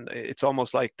better, and it's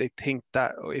almost like they think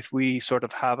that if we sort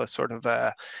of have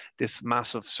this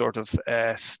massive sort of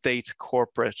state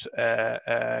corporate,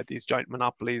 these giant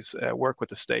monopolies work with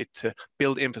the state to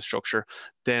build infrastructure,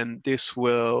 then this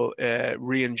will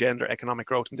re-engender economic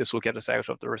growth, and this will get us out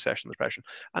of the recession, depression.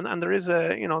 And there is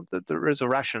there is a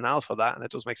rationale for that, and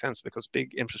it does make sense, because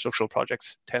big infrastructural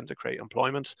projects tend to create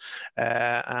employment.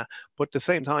 But at the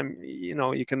same time,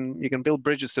 you can build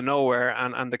bridges to nowhere,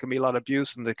 and there can be a lot of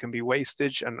abuse, and there can be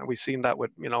wastage, and we've seen that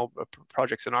with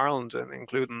projects in Ireland,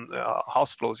 including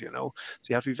hospitals. So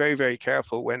you have to be very, very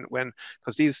careful when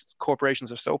because these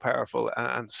corporations are so powerful,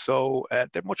 and so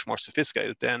they're much more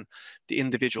sophisticated than the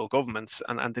individual governments,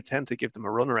 and they tend to give them a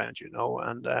runaround,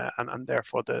 and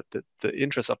therefore the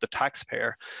interests of the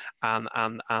taxpayer and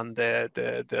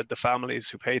the families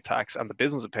who pay tax and the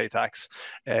business that pay tax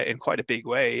in quite a big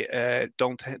way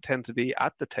don't tend to be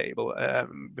at the table.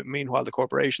 But meanwhile, the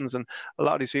corporations and a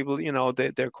lot of these people,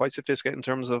 they're quite sophisticated in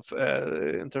terms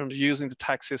of using the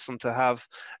tax system to have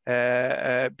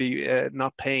be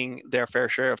not paying their fair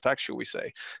share of tax, shall we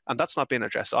say, and that's not being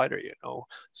addressed either.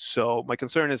 So my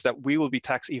concern is that we will be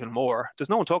taxed even more. There's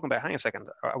no one talking about, hang a second,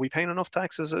 are we paying enough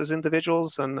taxes as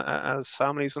individuals and as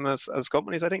families and as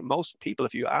companies? I think most people,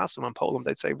 if you ask them and poll them,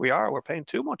 they'd say we're paying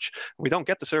too much. We don't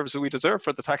get the services we deserve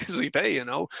for the taxes we pay,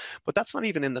 but that's not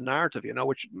even in the narrative,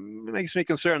 which makes me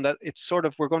concerned that it's sort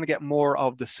of, we're going to get more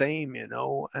of the same,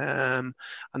 and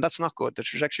that's not good. The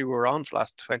trajectory we're on for the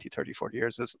last 20, 30, 40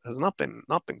 years has not been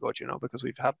good, because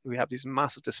we have these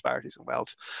massive disparities in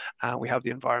wealth, and we have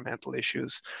the environmental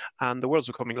issues, and the world's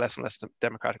becoming less and less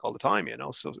democratic all the time,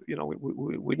 so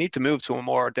we need to move to a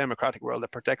more democratic world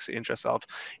that protects the interests of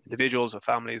individuals, of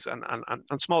families,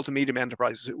 and small to medium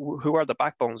enterprises who are the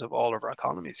backbones of all of our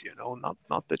economies,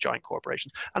 not the giant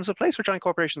corporations. And it's a place for giant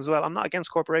corporations as well. I'm not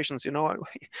against corporations,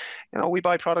 we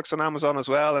buy products on Amazon as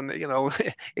well, and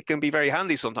it can be very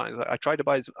handy sometimes. I try to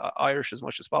buy Irish as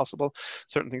much as possible.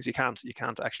 Certain things you can't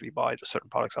actually buy. There's certain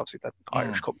products obviously that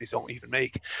Irish companies don't even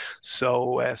make.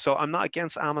 So I'm not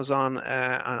against Amazon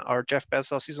or Jeff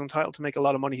Bezos. He's entitled to make a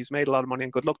lot of money. He's made a lot of money,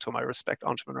 and good luck to him. I respect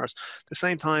entrepreneurs. At the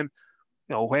same time,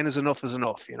 when is enough is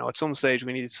enough? At some stage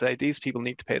we need to say these people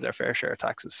need to pay their fair share of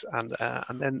taxes, and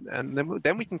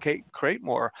then we can create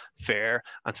more fair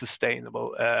and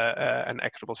sustainable and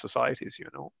equitable societies.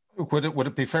 Would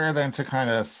it be fair then to kind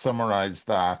of summarize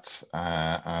that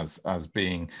as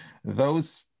being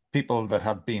those people that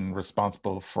have been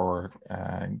responsible for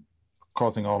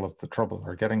causing all of the trouble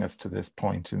or getting us to this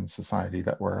point in society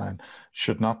that we're in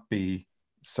should not be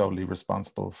solely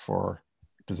responsible for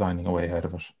designing a way out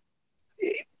of it?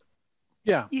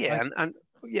 Yeah, and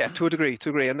yeah, to a degree,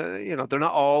 and they're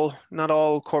not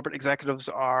all corporate executives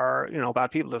are bad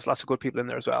people. There's lots of good people in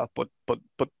there as well, but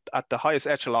at the highest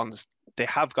echelons, they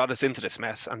have got us into this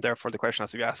mess, and therefore the question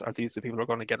has to be asked: are these the people who are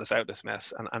going to get us out of this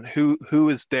mess? And who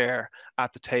is there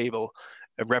at the table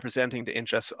representing the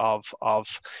interests of,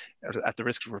 at the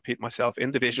risk of repeating myself,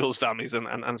 individuals, families,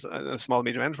 and small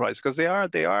medium enterprises, because they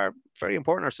are very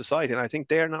important in our society, and I think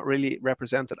they are not really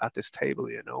represented at this table.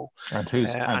 And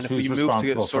who's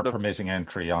responsible for permitting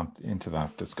entry into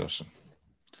that discussion?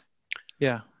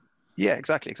 Yeah. Yeah,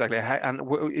 exactly. And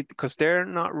because they're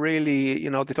not really, they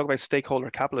talk about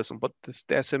stakeholder capitalism, but the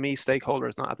SME stakeholder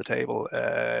is not at the table,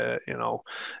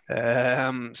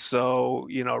 so,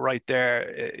 right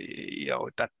there,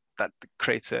 that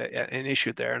creates an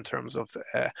issue there in terms of,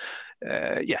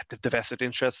 the vested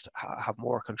interests have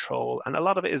more control, and a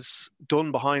lot of it is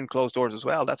done behind closed doors as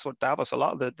well. That's what Davos, a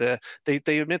lot of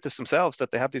they admit this themselves,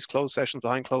 that they have these closed sessions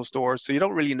behind closed doors, so you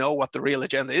don't really know what the real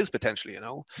agenda is potentially.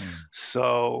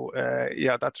 So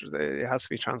it has to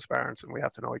be transparent, and we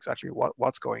have to know exactly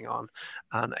what's going on,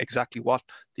 and exactly what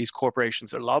these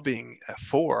corporations are lobbying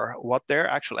for, what their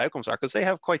actual outcomes are, because they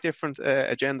have quite different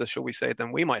agendas, shall we say,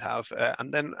 than we might have,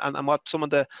 and what some of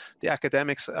the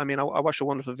academics. I mean, I watched a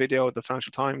wonderful video of the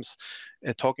Financial Times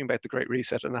talking about the Great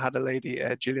Reset, and I had a lady,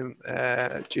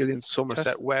 Gillian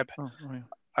Somerset Webb. Oh,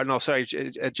 yeah. No, sorry,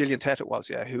 Gillian Tett it was,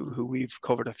 yeah, who we've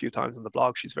covered a few times in the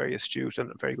blog. She's very astute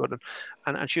and very good,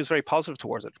 and she was very positive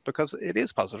towards it, because it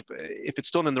is positive if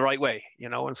it's done in the right way,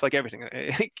 and it's like everything.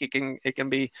 It can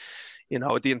be,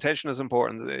 the intention is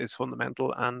important, is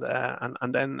fundamental,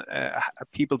 and then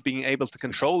people being able to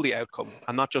control the outcome,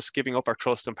 and not just giving up our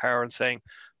trust and power and saying,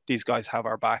 these guys have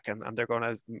our back, and they're going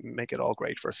to make it all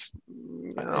great for us.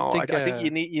 I think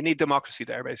you need democracy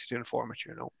there, basically, to inform it.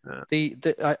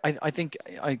 I think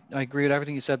I agree with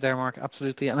everything you said there, Mark.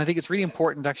 Absolutely, and I think it's really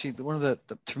important. Actually, one of the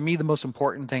for me, the most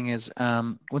important thing is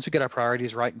once we get our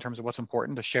priorities right in terms of what's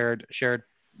important, a shared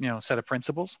set of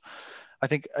principles. I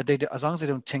think as long as they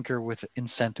don't tinker with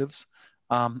incentives.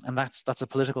 And that's a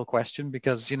political question,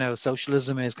 because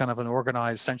socialism is kind of an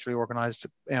organized, centrally organized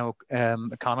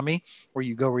economy where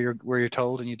you go where you're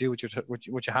told and you do what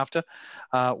you have to.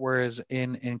 Whereas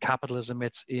in capitalism,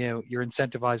 it's you're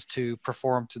incentivized to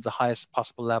perform to the highest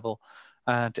possible level,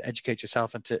 to educate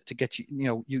yourself, and to get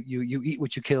you eat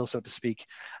what you kill, so to speak.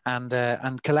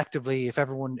 And collectively, if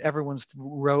everyone's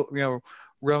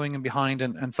rowing in behind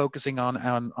and focusing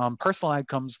on personal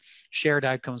outcomes, shared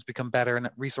outcomes become better, and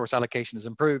resource allocation is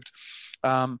improved.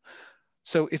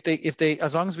 So if they,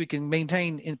 as long as we can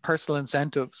maintain personal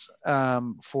incentives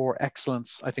for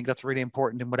excellence, I think that's really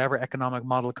important in whatever economic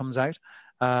model comes out.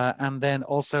 And then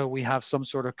also we have some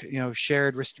sort of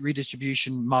shared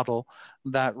redistribution model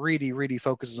that really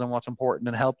focuses on what's important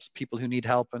and helps people who need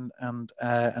help, and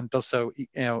does so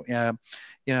in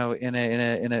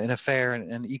a fair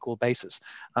and equal basis.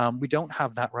 We don't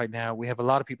have that right now. We have a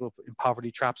lot of people in poverty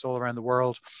traps all around the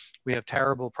world. We have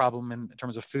terrible problem in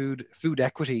terms of food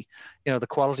equity, the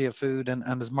quality of food, and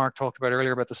as Mark talked about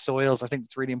earlier about the soils, I think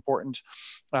it's really important.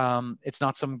 It's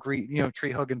not some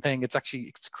tree hugging thing.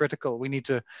 It's critical. We need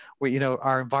to,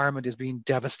 our environment is being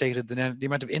devastated. The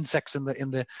amount of insects in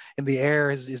the air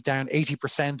is down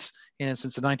 80%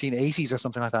 since the 1980s or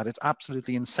something like that. It's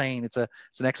absolutely insane. It's an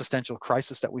existential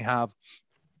crisis that we have.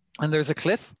 And there's a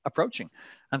cliff approaching.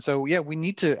 And so, we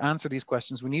need to answer these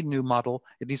questions. We need a new model.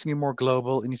 It needs to be more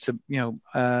global. It needs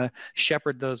to,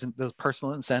 shepherd those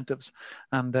personal incentives.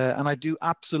 And I do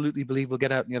absolutely believe we'll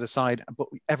get out on the other side, but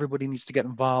everybody needs to get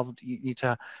involved. You need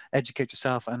to educate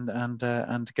yourself and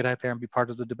get out there and be part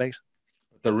of the debate.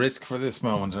 The risk for this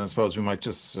moment, and I suppose we might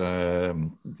just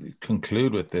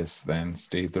conclude with this then,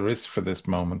 Steve, the risk for this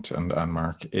moment and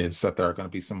Mark is that there are going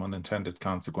to be some unintended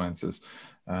consequences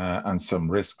and some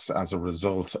risks as a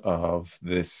result of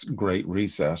this great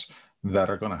reset that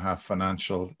are going to have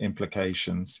financial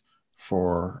implications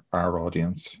for our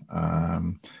audience,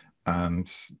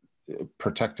 and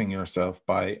protecting yourself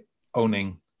by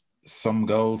owning some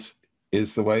gold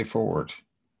is the way forward,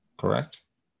 correct?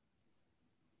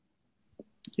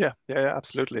 Yeah,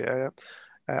 absolutely.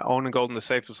 Owning gold in the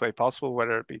safest way possible,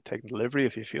 whether it be taking delivery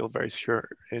if you feel very secure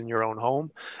in your own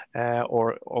home,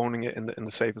 or owning it in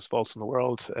the safest vaults in the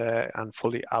world, and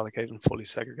fully allocated and fully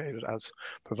segregated as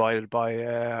provided by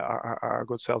our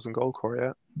good selves in Goldcore.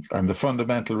 Yeah. And the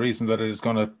fundamental reason that it is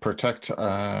going to protect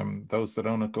those that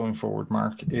own it going forward,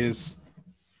 Mark, is?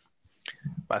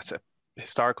 That's a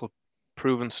historical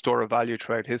proven store of value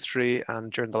throughout history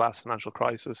and during the last financial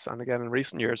crisis, and again in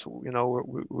recent years.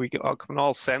 We can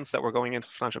all sense that we're going into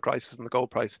a financial crisis, and the gold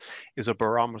price is a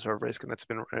barometer of risk, and it's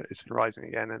been rising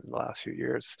again in the last few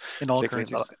years, in all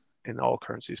currencies. In all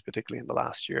currencies, particularly in the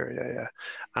last year,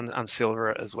 and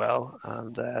silver as well,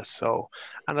 and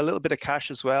and a little bit of cash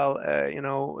as well.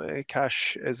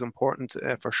 Cash is important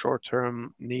for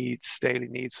short-term needs, daily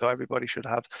needs. So everybody should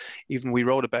have. Even we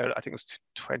wrote about, I think it was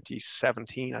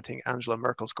 2017. I think Angela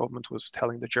Merkel's government was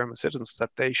telling the German citizens that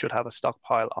they should have a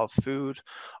stockpile of food,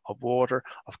 of water,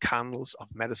 of candles, of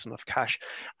medicine, of cash.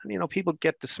 And people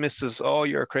get dismissed as, oh,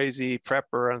 you're a crazy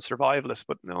prepper and survivalist.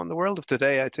 But in the world of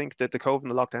today, I think that the COVID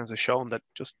and the lockdowns has shown that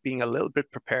just being a little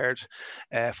bit prepared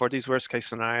for these worst case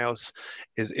scenarios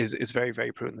is very,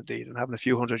 very prudent indeed. And having a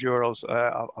few €100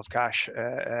 of cash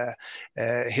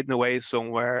hidden away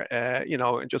somewhere, you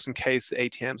know, just in case the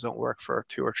ATMs don't work for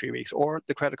 2 or 3 weeks, or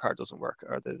the credit card doesn't work,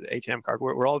 or the ATM card.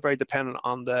 We're all very dependent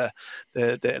on the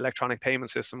electronic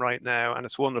payment system right now, and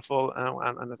it's wonderful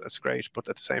and it's great. But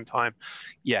at the same time,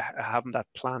 yeah, having that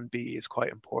plan B is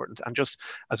quite important. And just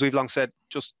as we've long said,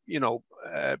 just, you know,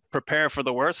 prepare for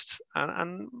the worst,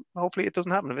 and hopefully it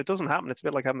doesn't happen. If it doesn't happen, it's a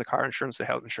bit like having the car insurance, the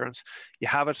health insurance. You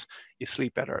have it, you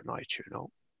sleep better at night, you know.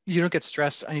 You don't get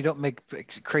stressed, and you don't make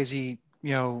crazy,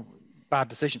 you know, bad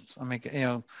decisions. I mean, you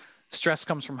know, stress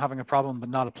comes from having a problem but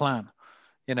not a plan.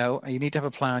 You know, you need to have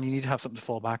a plan. You need to have something to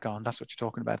fall back on. That's what you're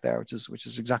talking about there, which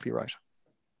is exactly right.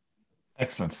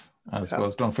 Excellent. I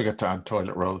suppose don't forget to add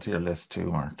toilet roll to your list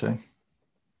too, Mark. Okay.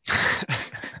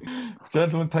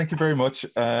 Gentlemen, thank you very much.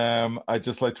 I'd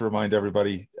just like to remind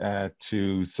everybody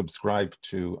to subscribe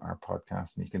to our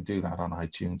podcast, and you can do that on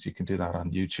iTunes, you can do that on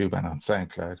YouTube and on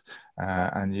SoundCloud,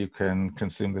 and you can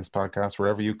consume this podcast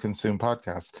wherever you consume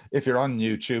podcasts. If you're on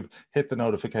YouTube, hit the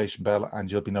notification bell and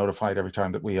you'll be notified every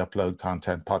time that we upload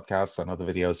content, podcasts and other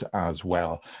videos as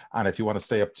well. And if you want to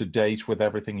stay up to date with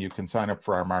everything, you can sign up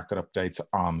for our market updates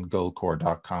on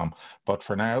goldcore.com. But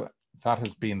for now, that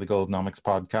has been the Goldnomics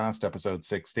Podcast, episode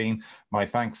 16. My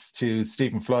thanks to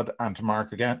Stephen Flood and to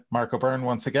Mark O'Byrne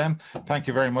once again. Thank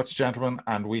you very much, gentlemen,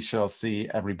 and we shall see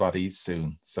everybody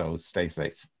soon. So stay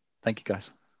safe. Thank you,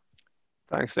 guys.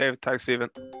 Thanks, David. Thanks,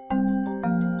 Stephen.